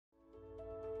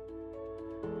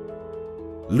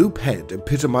Loop Head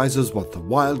epitomizes what the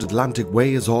wild Atlantic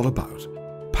Way is all about.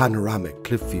 Panoramic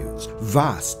cliff views,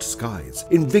 vast skies,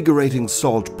 invigorating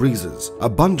salt breezes,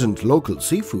 abundant local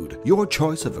seafood, your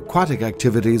choice of aquatic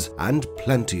activities, and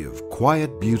plenty of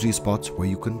quiet beauty spots where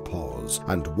you can pause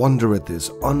and wonder at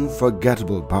this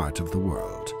unforgettable part of the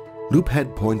world. Loop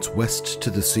Head points west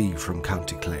to the sea from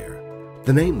County Clare.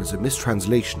 The name is a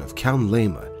mistranslation of Ceann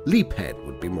Lema. Leap Head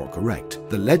would be more correct.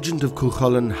 The legend of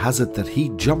Cuchulainn has it that he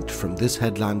jumped from this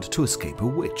headland to escape a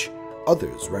witch.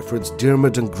 Others reference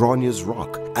Diarmid and Gráinne's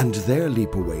Rock and their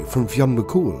leap away from Fionn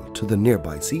McCool to the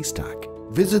nearby sea stack.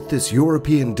 Visit this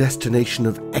European destination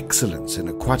of excellence in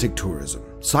aquatic tourism,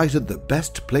 cited the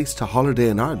best place to holiday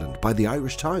in Ireland by the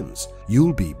Irish Times.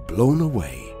 You'll be blown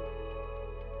away.